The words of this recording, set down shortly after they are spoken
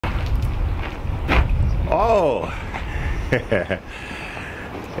Oh,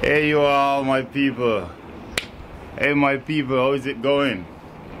 hey you all my people. Hey my people, how is it going?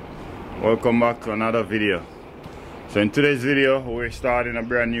 Welcome back to another video. So in today's video we're starting a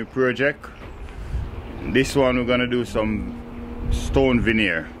brand new project. This one we're gonna do some stone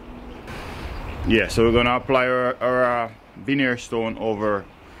veneer. Yeah, so we're gonna apply our veneer stone over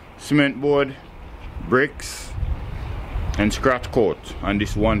cement board, bricks and scratch coat on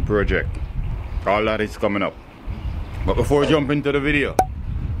this one project. All that is coming up. But before we jump into the video,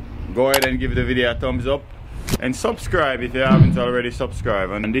 go ahead and give the video a thumbs up and subscribe if you haven't already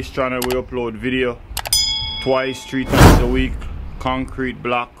subscribed. And on this channel we upload video twice, 3 times a week. Concrete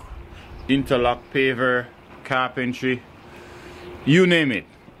block, interlock, paver, carpentry, you name it,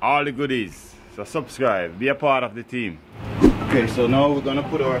 all the goodies. So subscribe, be a part of the team. Okay, so now we're gonna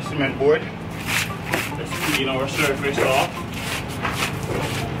put our cement board. Let's clean our surface off.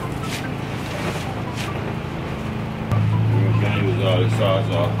 We're gonna use all the saws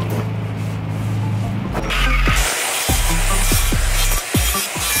off.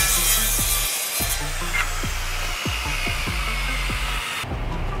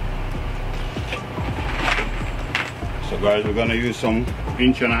 So guys, we're gonna use some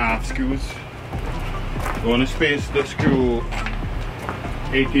 1.5" screws. We're gonna space the screw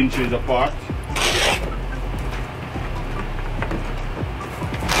 8 inches apart.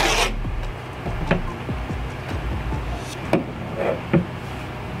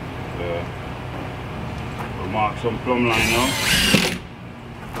 We'll mark some plumb line now.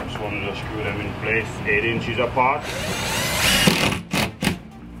 Just want to just screw them in place 8 inches apart.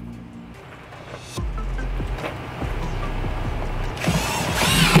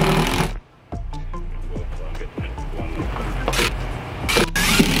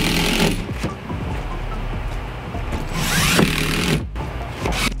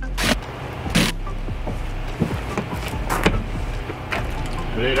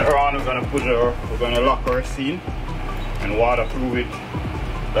 Later on we're gonna lock our seam and waterproof it.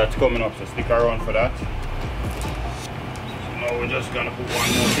 That's coming up, so stick around for that. So now we're just gonna put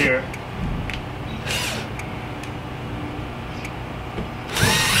one more here.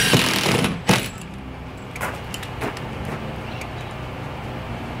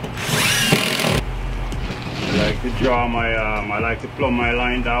 I like to draw my I like to plumb my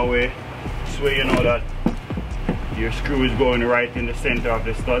line that way. This way you know that your screw is going right in the center of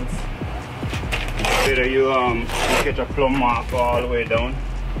the studs. It's better you get a plumb mark all the way down.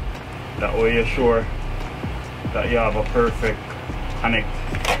 That way you're sure that you have a perfect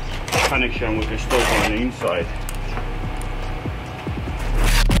connection with the stud on the inside.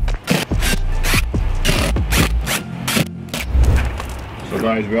 So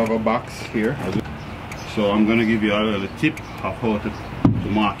guys, we have a box here. So I'm gonna give you a little tip of how to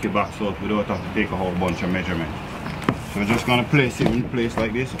mark your box out without having to take a whole bunch of measurements. So we're just gonna place it in place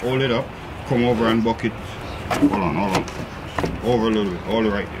like this, hold it up, come over and buck it. Hold on. Over a little bit, hold it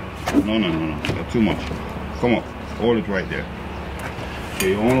right there. No, that's too much. Come up, hold it right there. Okay,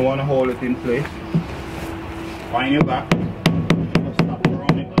 you only wanna hold it in place. Find your back, just stop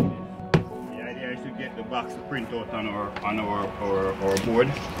around it like this. The idea is to get the box to print out on our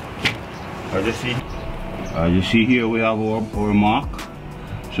board. As you see here, we have our mark.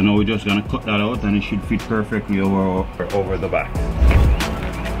 So now we're just gonna cut that out and it should fit perfectly over the back.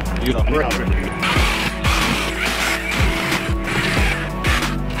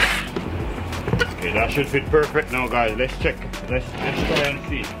 Okay, that should fit perfect now guys. Let's check. Let's try and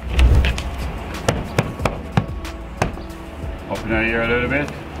see. Up in the air a little bit.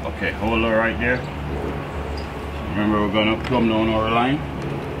 Okay, hold her right there. Remember we're gonna plumb down our line.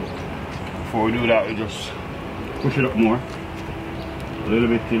 Before we do that, we just push it up more. A little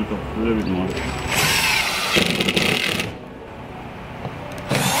bit tilt up, a little bit more.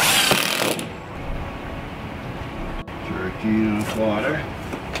 13.25.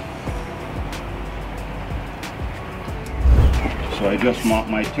 So I just marked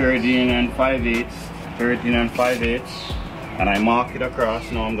my 13 5/8, and I mark it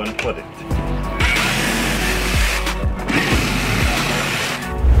across. Now I'm gonna put it.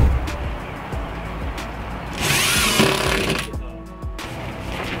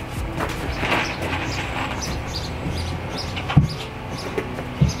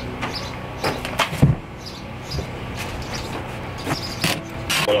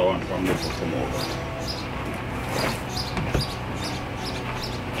 From this will come over.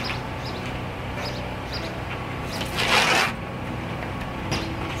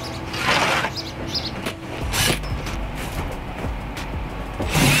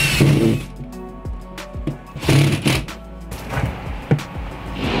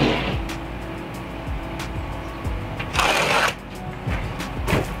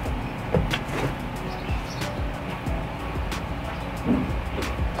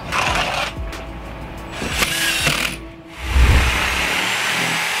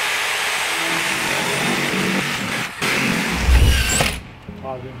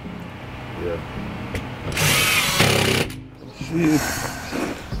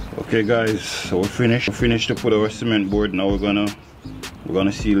 Okay guys, so we're finished to put our cement board. Now we're gonna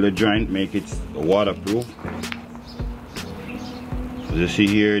seal the joint, make it waterproof. As you see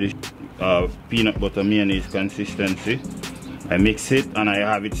here, this peanut butter mayonnaise consistency. I mix it and I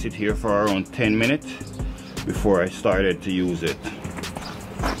have it sit here for around 10 minutes before I started to use it.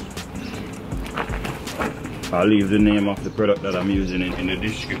 I'll leave the name of the product that I'm using in the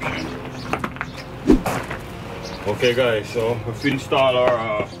description. Okay guys, so we've installed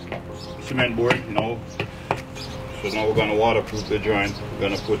our cement board now. So now we're gonna waterproof the joint. We're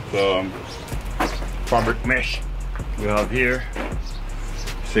gonna put fabric mesh we have here.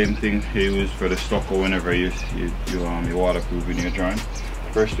 Same thing you use for the Stucco whenever you waterproof in your joint.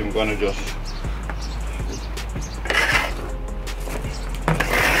 First thing we're gonna just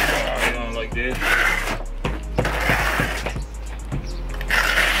like this.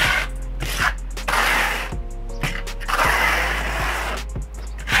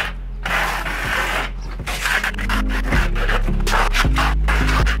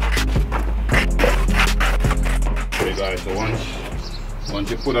 So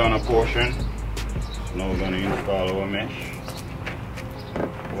once you put on a portion, so now we're going to install our mesh.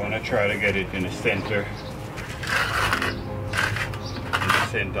 We want to try to get it in the center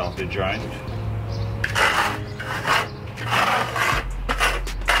of the joint.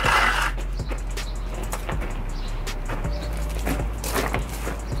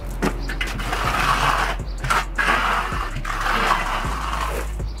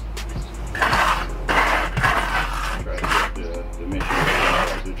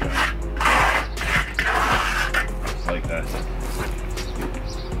 Like that.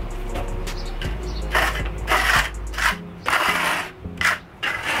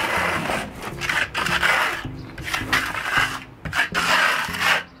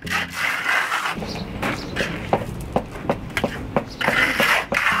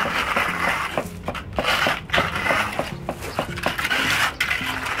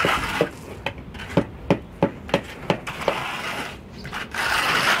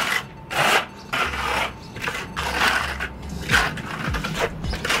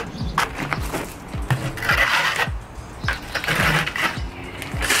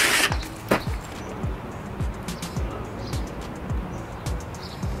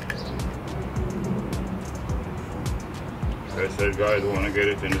 Like I said, guys, we want to get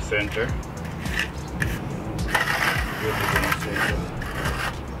it in the center.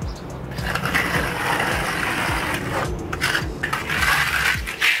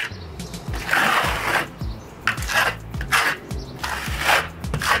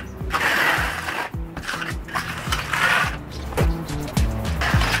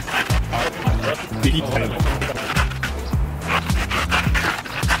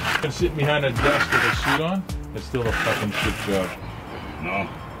 And sit behind a desk with a suit on, it's still a fucking shit job. No.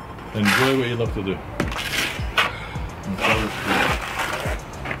 Enjoy what you love to do.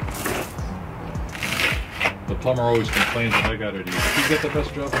 The plumber always complains that I got it easy. You get the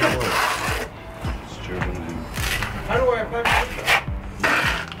best job in the world. It's true. How do I apply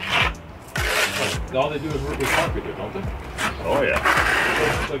for all they do is work with carpet here, don't they? Oh yeah.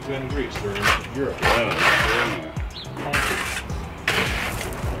 It's like in Greece or in Europe. Yeah.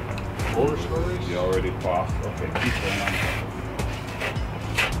 Horror stories? You already passed. Okay, keep going on.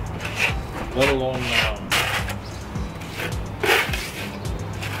 Let alone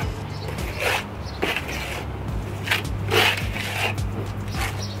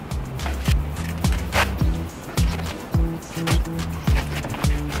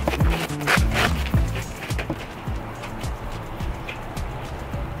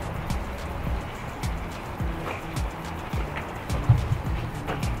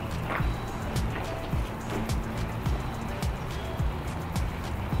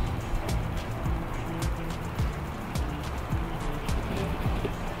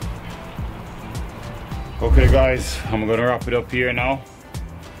Okay guys, I'm gonna wrap it up here now.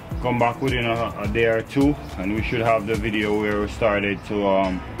 Come back within a day or two and we should have the video where we started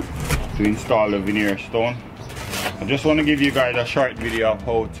to install the veneer stone. I just want to give you guys a short video of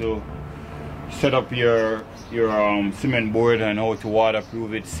how to set up your cement board and how to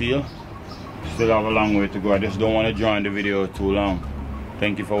waterproof it seal. Still have a long way to go. I just don't want to join the video too long.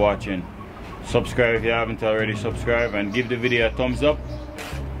 Thank you for watching. Subscribe if you haven't already subscribed and give the video a thumbs up.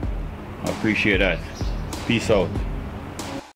 I appreciate that. Peace out.